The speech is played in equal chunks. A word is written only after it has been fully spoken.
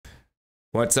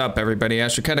What's up, everybody?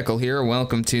 Astrocatical here.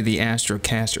 Welcome to the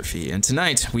Astrocastrophe. And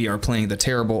tonight we are playing The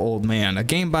Terrible Old Man, a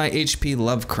game by H.P.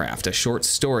 Lovecraft, a short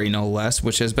story no less,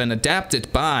 which has been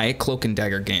adapted by Cloak and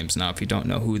Dagger Games. Now, if you don't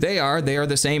know who they are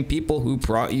the same people who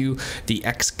brought you The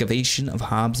Excavation of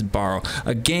Hobbs Barrow,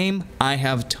 a game I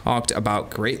have talked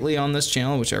about greatly on this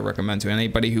channel, which I recommend to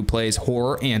anybody who plays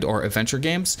horror and or adventure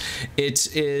games.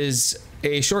 It is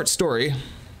a short story,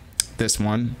 this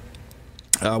one.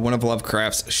 One of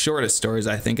Lovecraft's shortest stories.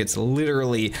 I think it's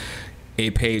literally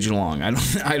a page long.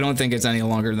 I don't think it's any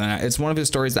longer than that. It's one of his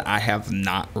stories that I have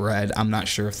not read. I'm not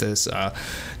sure if this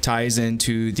ties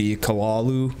into the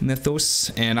Kalalu mythos,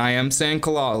 and I am saying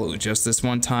Kalalu just this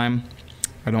one time.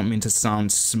 I don't mean to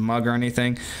sound smug or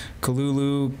anything.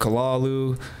 Kalulu,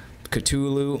 Kalalu,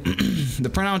 Cthulhu. The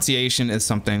pronunciation is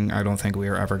something I don't think we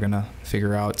are ever gonna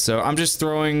figure out. So I'm just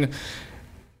throwing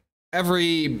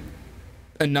every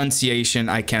enunciation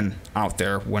I can out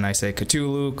there when I say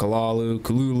Cthulhu, Kalalu,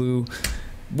 Kalulu.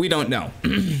 We don't know.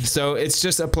 So it's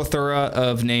just a plethora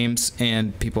of names,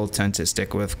 and people tend to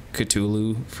stick with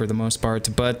Cthulhu for the most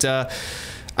part. But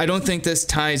I don't think this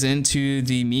ties into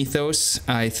the mythos.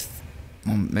 It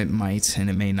might and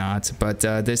it may not. But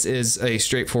this is a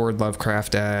straightforward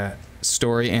Lovecraft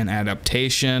story and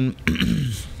adaptation.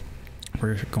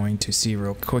 We're going to see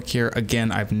real quick here.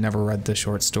 Again, I've never read the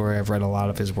short story. I've read a lot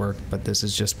of his work, but this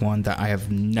is just one that I have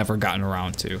never gotten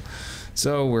around to.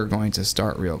 So we're going to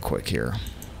start real quick here.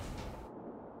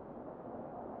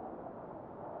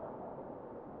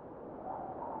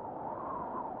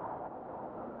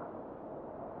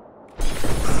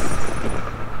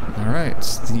 All right,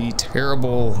 it's the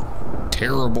terrible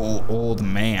old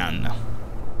man.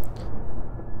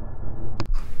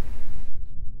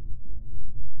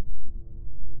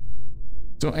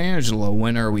 So, Angela,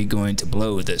 when are we going to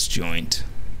blow this joint?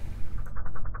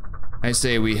 I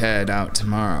say we head out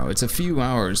tomorrow. It's a few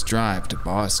hours drive to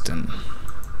Boston.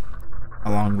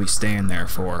 How long we staying there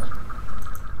for?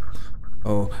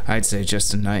 Oh, I'd say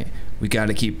just a night. We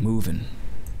gotta keep moving.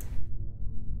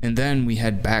 And then we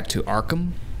head back to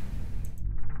Arkham?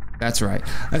 That's right.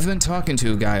 I've been talking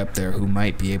to a guy up there who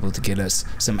might be able to get us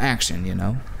some action, you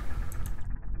know?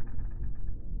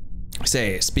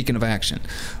 Say, speaking of action,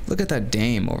 look at that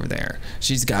dame over there.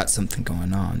 She's got something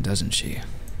going on, doesn't she?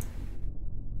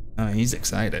 Oh, he's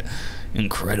excited.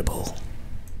 Incredible.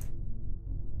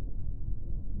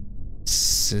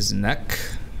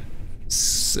 Skank?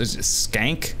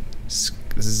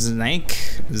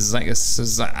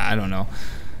 I don't know.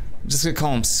 I'm just gonna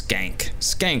call him Skank.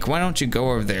 Skank, why don't you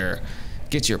go over there,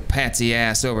 get your patsy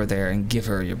ass over there and give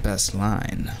her your best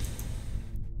line?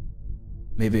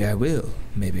 Maybe I will.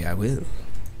 Maybe I will.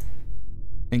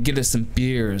 And get us some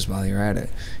beers while you're at it.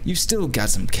 You still got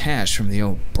some cash from the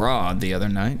old broad the other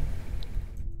night.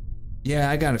 Yeah,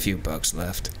 I got a few bucks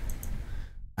left.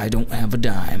 I don't have a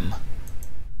dime.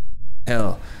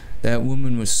 Hell, that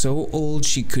woman was so old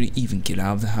she couldn't even get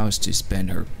out of the house to spend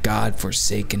her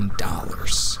godforsaken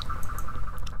dollars.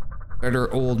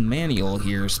 Better old Manuel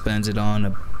here spends it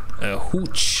on a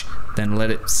hooch then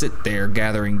let it sit there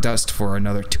gathering dust for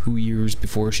another 2 years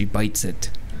before she bites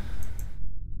it.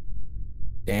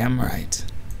 Damn right.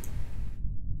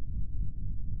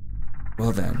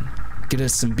 Well then, get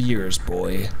us some beers,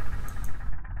 boy.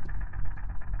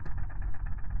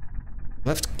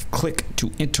 Left click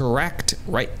to interact,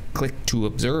 right click to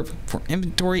observe. For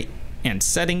inventory and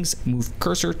settings, move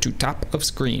cursor to top of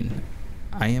screen.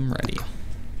 I am ready.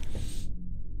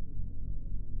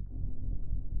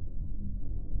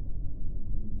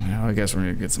 Well, I guess we're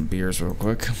gonna get some beers real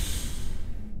quick.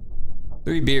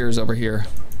 3 beers over here.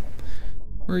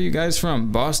 Where are you guys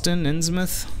from? Boston?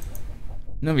 Innsmouth?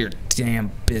 None of your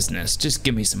damn business. Just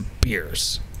give me some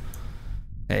beers.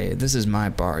 Hey, this is my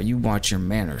bar. You watch your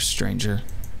manners, stranger.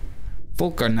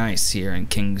 Folk are nice here in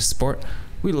Kingsport.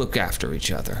 We look after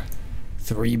each other.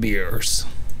 3 beers.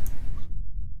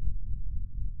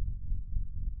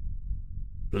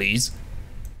 Please?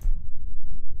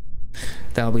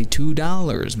 That'll be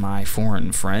 $2, my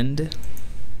foreign friend.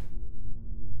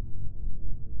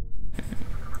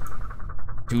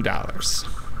 $2.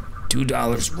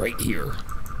 $2 right here.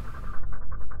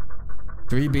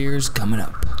 3 beers coming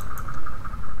up.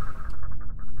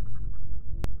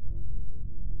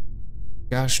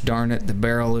 Gosh darn it, the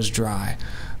barrel is dry.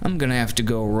 I'm gonna have to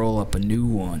go roll up a new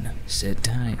one. Sit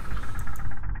tight.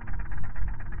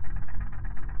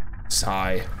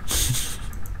 Sigh.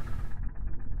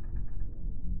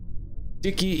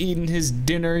 Dickie eaten his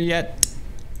dinner yet?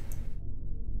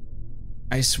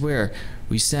 I swear,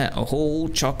 we set a whole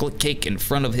chocolate cake in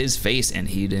front of his face and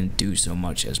he didn't do so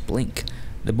much as blink.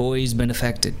 The boy's been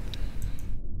affected.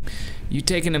 You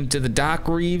taking him to the dock,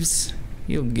 Reeves?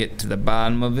 You'll get to the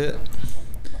bottom of it.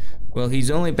 Well,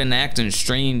 he's only been acting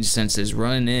strange since his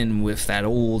run-in with that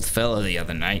old fella the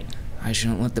other night. I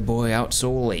shouldn't let the boy out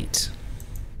so late.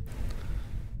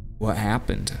 What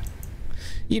happened?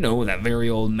 You know, that very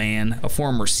old man, a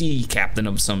former sea captain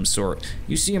of some sort.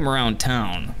 You see him around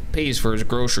town. Pays for his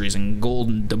groceries in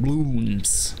golden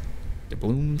doubloons.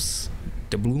 Doubloons?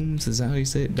 Doubloons? Is that how you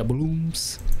say it?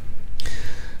 Doubloons?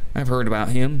 I've heard about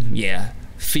him. Yeah.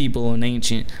 Feeble and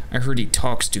ancient. I heard he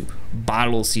talks to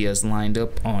bottles he has lined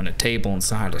up on a table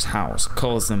inside his house.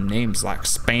 Calls them names like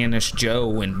Spanish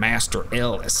Joe and Master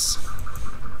Ellis.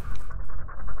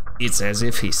 It's as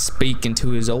if he's speaking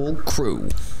to his old crew.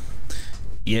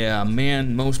 Yeah,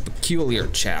 man, most peculiar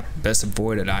chap. Best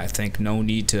avoided, I think. No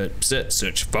need to upset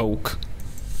such folk.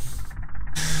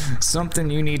 Something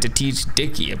you need to teach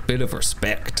Dickie a bit of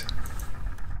respect.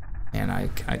 And I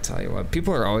tell you what,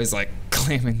 people are always like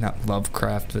claiming that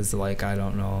Lovecraft is like, I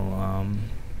don't know,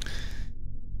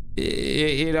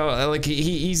 you know, like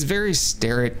he's very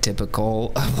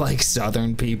stereotypical of like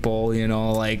Southern people, you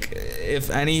know, like if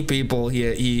any people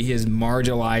he is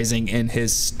marginalizing in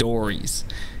his stories,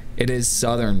 it is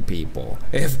Southern people.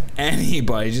 If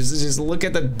anybody, just look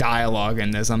at the dialogue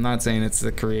in this. I'm not saying it's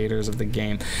the creators of the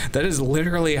game. That is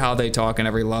literally how they talk in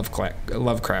every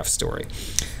Lovecraft story.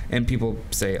 And people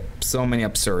say so many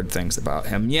absurd things about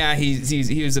him. Yeah,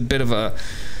 he was a bit of a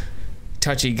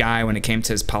touchy guy when it came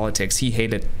to his politics. He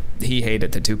hated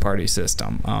the two-party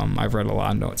system. I've read a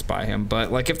lot of notes by him,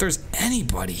 but like if there's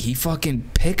anybody he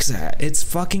fucking picks at, it's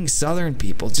fucking Southern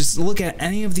people. Just look at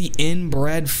any of the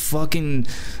inbred fucking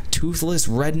toothless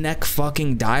redneck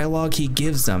fucking dialogue he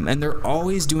gives them, and they're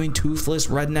always doing toothless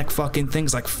redneck fucking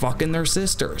things like fucking their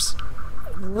sisters.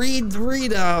 Read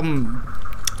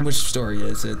which story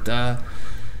is it?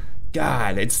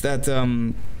 God, it's that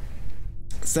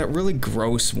really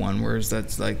gross one where it's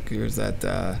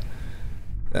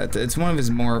one of his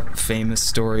more famous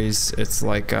stories. It's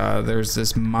like there's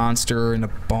this monster in a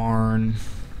barn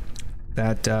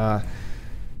that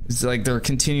it's like they're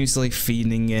continuously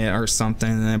feeding it or something,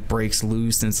 and it breaks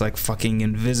loose and it's like fucking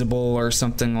invisible or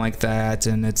something like that,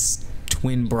 and its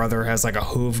twin brother has like a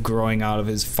hoof growing out of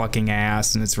his fucking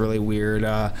ass, and it's really weird.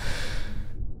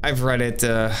 I've read it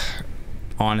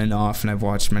on and off, and I've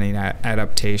watched many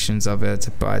adaptations of it,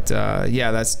 but yeah,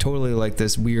 that's totally like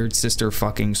this weird sister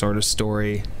fucking sort of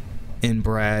story,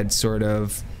 inbred sort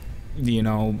of, you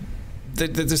know,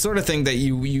 the sort of thing that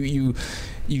you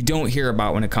don't hear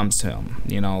about when it comes to him.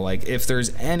 You know, like if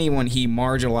there's anyone he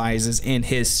marginalizes in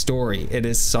his story, it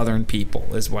is Southern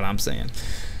people, is what I'm saying.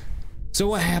 So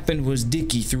what happened was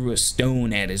Dickie threw a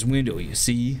stone at his window, you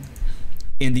see,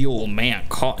 and the old man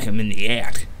caught him in the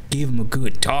act. Gave him a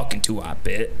good talking to, I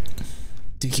bet.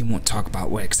 Dickie won't talk about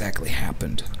what exactly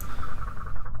happened.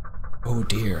 Oh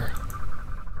dear.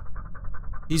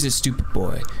 He's a stupid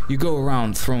boy. You go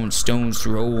around throwing stones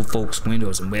through old folks'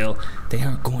 windows and, well, they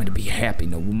aren't going to be happy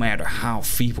no matter how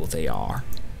feeble they are.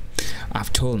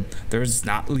 I've told him there's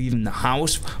not leaving the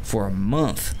house for a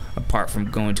month apart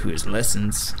from going to his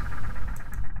lessons.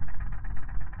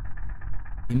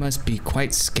 He must be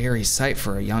quite a scary sight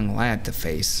for a young lad to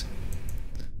face.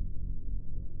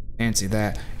 Fancy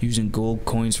that, using gold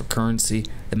coins for currency.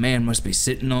 The man must be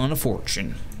sitting on a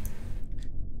fortune.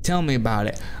 Tell me about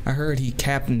it. I heard he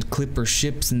captained clipper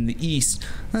ships in the East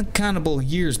uncountable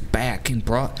years back and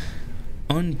brought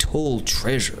untold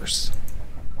treasures.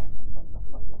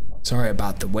 Sorry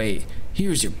about the wait.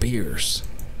 Here's your beers.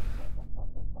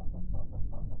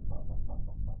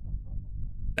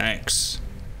 Thanks.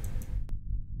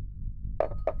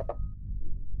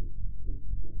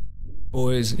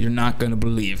 Boys, you're not gonna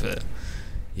believe it.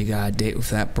 You got a date with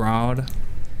that broad?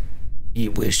 He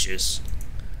wishes.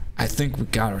 I think we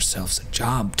got ourselves a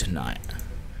job tonight.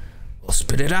 Well,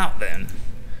 spit it out then.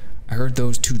 I heard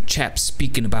those two chaps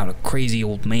speaking about a crazy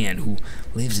old man who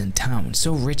lives in town,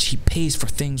 so rich he pays for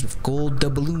things with gold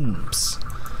doubloons.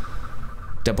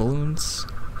 Doubloons?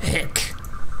 Heck.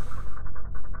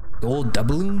 Gold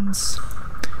doubloons?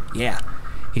 Yeah.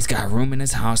 He's got a room in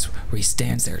his house where he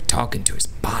stands there talking to his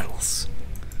bottles.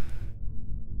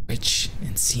 Rich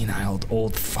and senile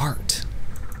old fart.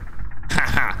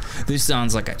 Haha, this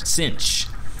sounds like a cinch.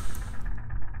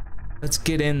 Let's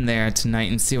get in there tonight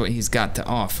and see what he's got to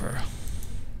offer.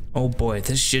 Oh boy,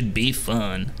 this should be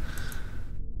fun.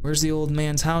 Where's the old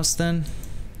man's house then?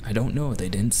 I don't know, they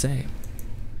didn't say.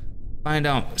 Find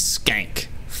out, skank.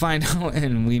 Find out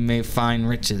and we may find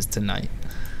riches tonight.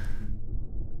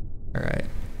 Alright.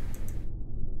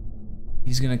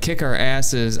 He's gonna kick our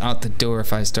asses out the door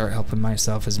if I start helping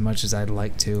myself as much as I'd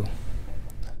like to.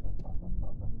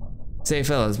 Say,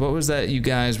 fellas, what was that you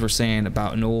guys were saying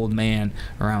about an old man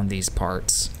around these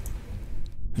parts?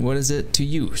 What is it to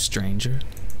you, stranger?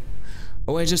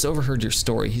 Oh, I just overheard your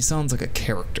story. He sounds like a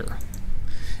character.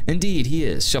 Indeed, he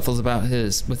is. Shuffles about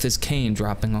with his cane,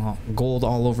 dropping gold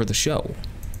all over the show.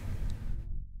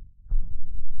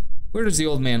 Where does the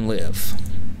old man live?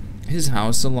 His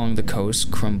house along the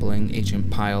coast, crumbling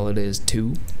ancient pile it is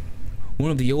too.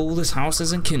 One of the oldest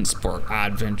houses in Kinsport,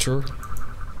 I'd venture.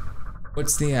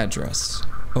 What's the address?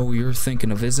 Oh, you're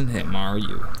thinking of isn't him, are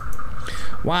you?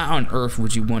 Why on earth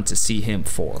would you want to see him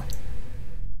for?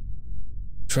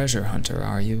 Treasure hunter,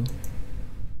 are you?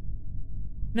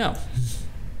 No.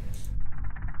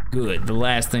 Good. The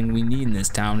last thing we need in this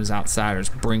town is outsiders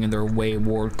bringing their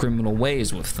wayward criminal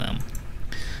ways with them.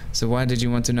 So why did you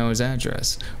want to know his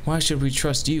address? Why should we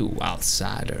trust you,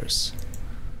 outsiders?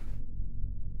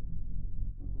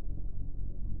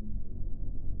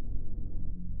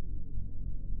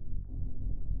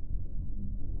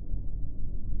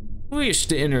 We wish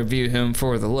to interview him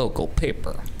for the local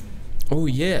paper. Oh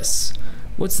yes.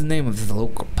 What's the name of the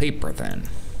local paper then?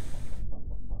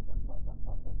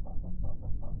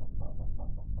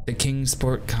 The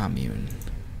Kingsport Commune.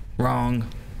 Wrong.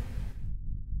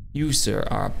 You, sir,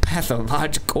 are a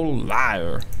pathological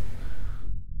liar.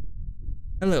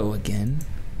 Hello again.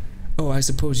 Oh, I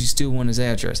suppose you still want his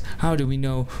address. How do we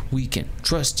know we can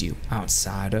trust you,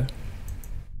 outsider?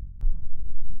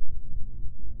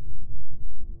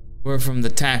 We're from the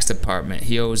tax department.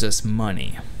 He owes us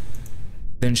money.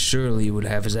 Then surely you would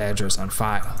have his address on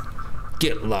file.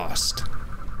 Get lost.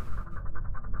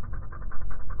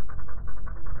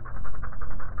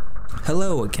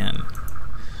 Hello again.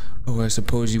 Oh, I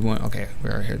suppose you want... Okay,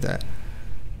 we already heard that.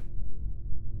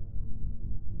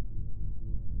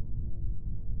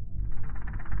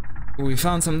 We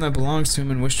found something that belongs to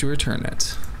him and wish to return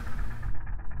it.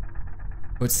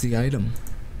 What's the item?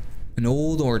 An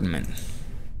old ornament.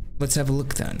 Let's have a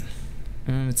look then.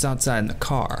 It's outside in the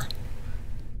car.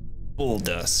 Bull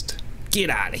dust.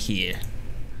 Get out of here.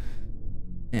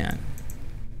 Man.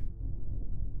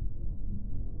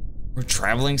 We're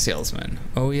traveling salesmen.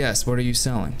 Oh yes, what are you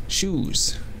selling?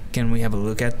 Shoes. Can we have a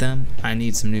look at them? I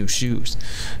need some new shoes.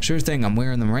 Sure thing, I'm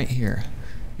wearing them right here.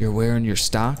 You're wearing your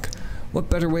stock?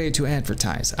 What better way to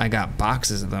advertise? I got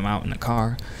boxes of them out in the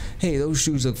car. Hey, those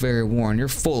shoes look very worn. You're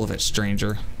full of it,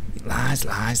 stranger. Lies,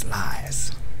 lies,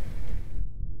 lies.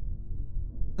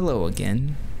 Hello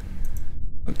again.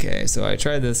 Okay, so I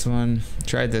tried this one,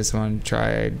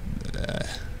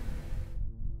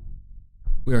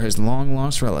 We are his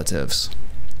long-lost relatives.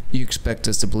 You expect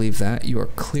us to believe that? You are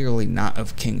clearly not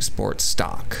of Kingsport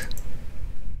stock.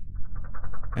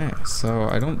 Okay, so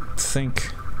I don't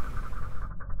think...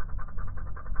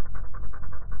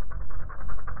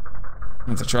 I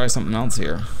have to try something else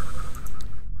here.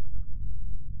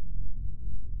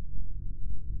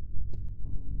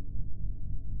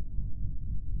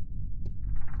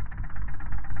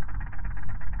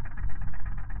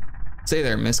 Say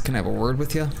there, miss, can I have a word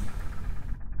with you?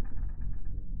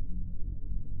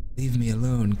 Leave me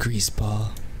alone,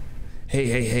 greaseball. Hey,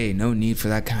 hey, hey, no need for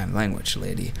that kind of language,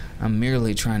 lady. I'm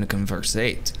merely trying to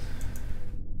conversate.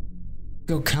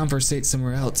 Go conversate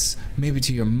somewhere else, maybe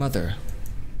to your mother.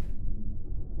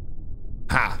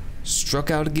 Ha!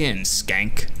 Struck out again,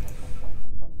 skank.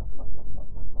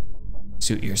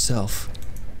 Suit yourself.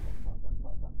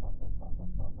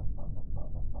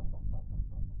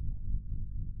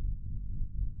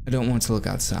 I don't want to look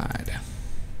outside.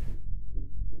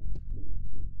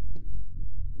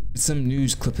 Some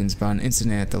news clippings about an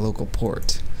incident at the local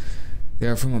port. They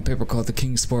are from a paper called the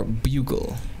Kingsport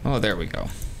Bugle. Oh, there we go.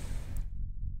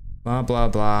 Blah, blah,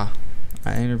 blah.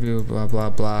 I interview, blah, blah,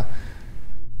 blah.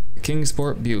 The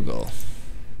Kingsport Bugle.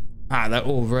 Ah, that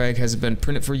old rag hasn't been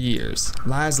printed for years.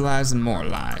 Lies, lies, and more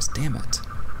lies. Damn it.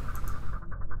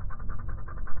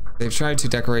 They've tried to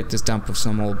decorate this dump with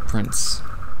some old prints.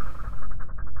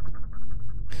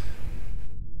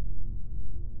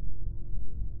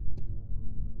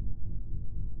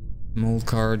 Some old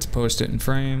cards, post-it in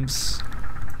frames.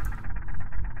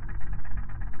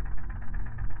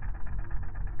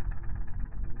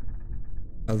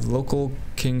 A local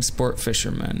Kingsport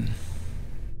fisherman.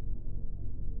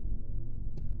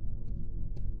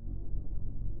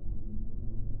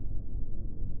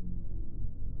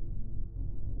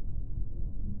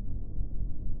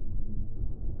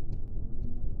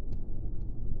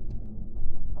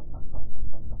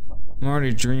 I'm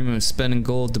already dreaming of spending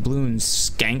gold doubloons,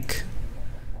 skank.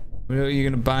 What are you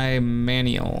gonna buy,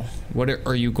 manual? What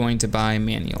are you going to buy,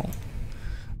 manual?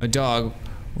 A dog,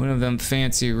 one of them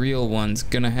fancy real ones.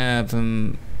 Gonna have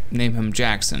him, name him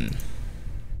Jackson.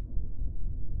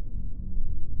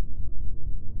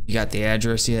 You got the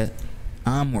address yet?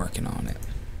 I'm working on it.